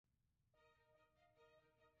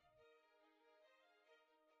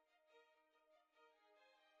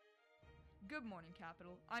Good morning,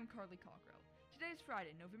 Capital. I'm Carly Cockrell. Today is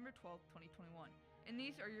Friday, November 12th, 2021, and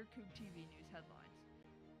these are your KOUG TV news headlines.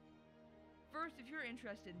 First, if you're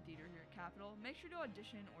interested in theater here at Capital, make sure to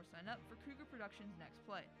audition or sign up for Cougar Productions' next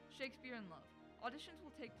play, Shakespeare in Love. Auditions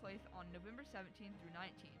will take place on November 17th through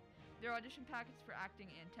 19th. There are audition packets for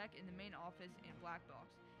acting and tech in the main office and black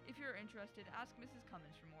box. If you're interested, ask Mrs.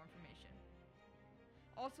 Cummins for more information.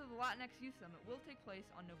 Also, the Latinx Youth Summit will take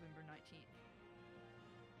place on November 19th.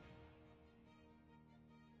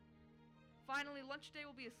 Finally, lunch day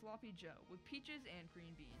will be a sloppy Joe with peaches and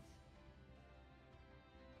green beans.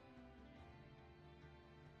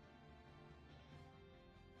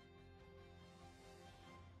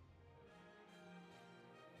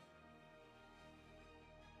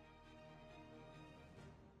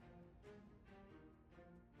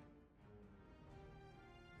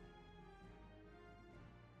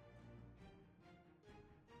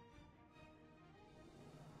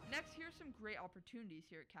 Next, here are some great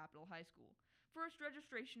opportunities here at Capital High School. First,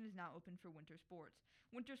 registration is now open for winter sports.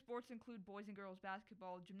 Winter sports include boys and girls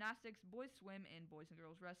basketball, gymnastics, boys swim, and boys and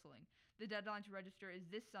girls wrestling. The deadline to register is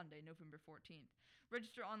this Sunday, November 14th.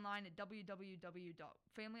 Register online at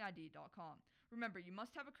www.familyid.com. Remember, you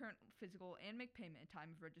must have a current physical and make payment at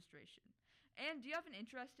time of registration. And do you have an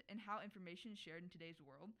interest in how information is shared in today's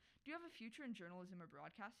world? Do you have a future in journalism or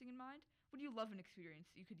broadcasting in mind? Would you love an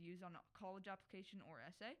experience you could use on a college application or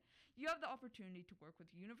essay? You have the opportunity to work with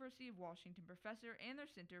the University of Washington professor and their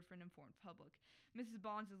Center for an Informed Public. Mrs.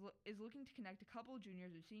 Bonds is looking to connect a couple of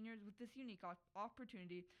juniors or seniors with this unique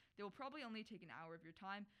opportunity that will probably only take an hour of your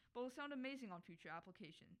time, but will sound amazing on future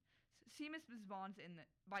application. See Mrs. Bonds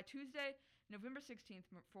by Tuesday, November 16th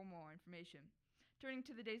for more information. Turning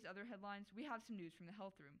to the day's other headlines, we have some news from the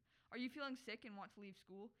health room. Are you feeling sick and want to leave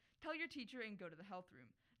school? Tell your teacher and go to the health room.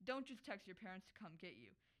 Don't just text your parents to come get you.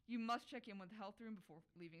 You must check in with the health room before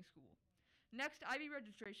leaving school. Next, IB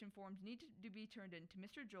registration forms need to be turned in to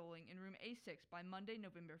Mr. Joling in room A6 by Monday,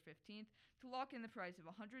 November 15th to lock in the price of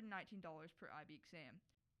 $119 per IB exam.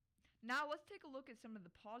 Now let's take a look at some of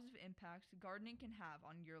the positive impacts gardening can have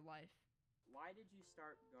on your life. Why did you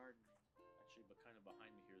start gardening? Actually, but kind of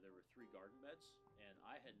behind me here, there were 3 garden beds, and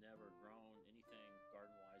I had never grown anything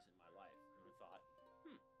garden-wise in my life. And I thought,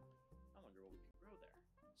 I wonder what we could grow there.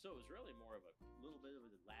 So it was really more of a little bit of a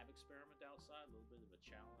lab experiment outside, a little bit of a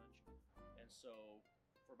challenge. And so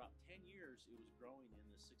for about 10 years, it was growing in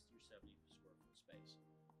this 60 or 70 square foot space.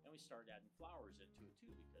 And we started adding flowers into it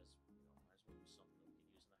too, because might as well do something that we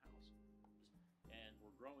can use in the house. And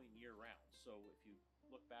we're growing year round. So if you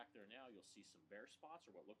look back there now, you'll see some bare spots,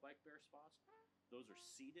 or what look like bare spots. Those are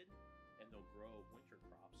seeded, and they'll grow winter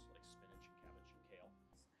crops like spinach and cabbage and kale.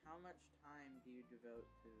 How much time do you devote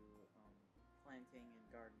to planting and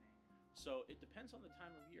gardening? So it depends on the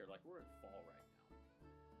time of year. Like, we're in fall right now.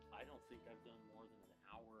 I don't think I've done more than an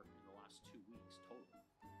hour in the last 2 weeks total.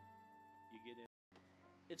 You get in.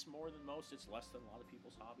 It's more than most. It's less than a lot of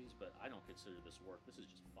people's hobbies, but I don't consider this work. This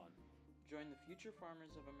is just fun. Join the Future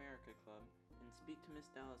Farmers of America Club and speak to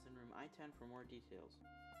Miss Dallas in room I-10 for more details.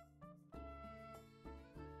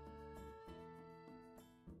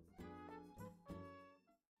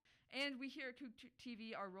 And we here at KOUG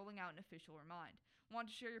TV are rolling out an official remind. Want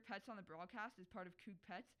to share your pets on the broadcast as part of KOUG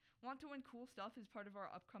Pets? Want to win cool stuff as part of our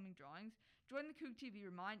upcoming drawings? Join the KOUG TV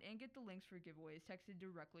remind and get the links for giveaways texted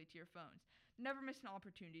directly to your phones. Never miss an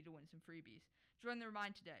opportunity to win some freebies. Join the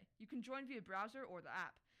remind today. You can join via browser or the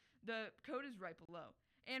app. The code is right below.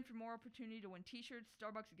 And for more opportunity to win t-shirts,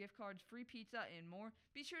 Starbucks gift cards, free pizza, and more,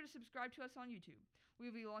 be sure to subscribe to us on YouTube. We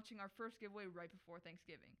will be launching our first giveaway right before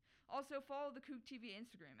Thanksgiving. Also, follow the KOUG TV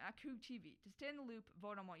Instagram at KOUG TV to stay in the loop,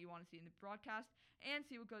 vote on what you want to see in the broadcast, and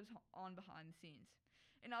see what goes on behind the scenes.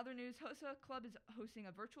 In other news, HOSA Club is hosting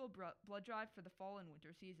a virtual blood drive for the fall and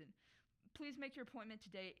winter season. Please make your appointment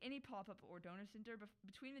today at any pop-up or donor center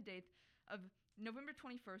between the date of November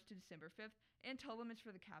 21st to December 5th, and total limits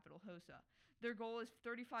for the Capital HOSA. Their goal is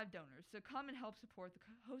 35 donors, so come and help support the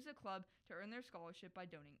HOSA Club to earn their scholarship by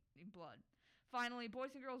donating blood. Finally,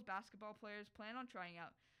 boys and girls basketball players plan on trying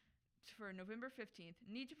out for November 15th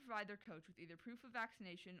need to provide their coach with either proof of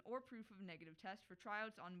vaccination or proof of a negative test for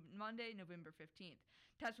tryouts on Monday, November 15th.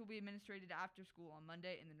 Tests will be administered after school on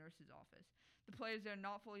Monday in the nurse's office. The players that are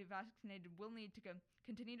not fully vaccinated will need to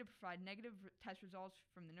continue to provide negative test results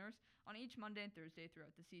from the nurse on each Monday and Thursday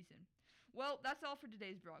throughout the season. Well, that's all for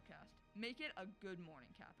today's broadcast. Make it a good morning,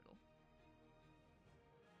 Capital.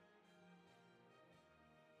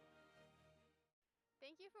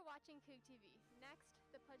 Thank you for watching KOUG TV. Next,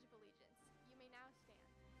 the Pledge of Allegiance. You may now stand.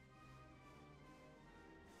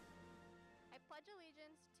 I pledge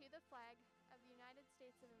allegiance to the flag of the United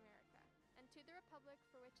States of America and and to the republic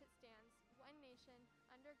for which it stands, one nation,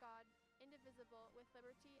 under God, indivisible, with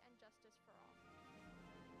liberty and justice for all.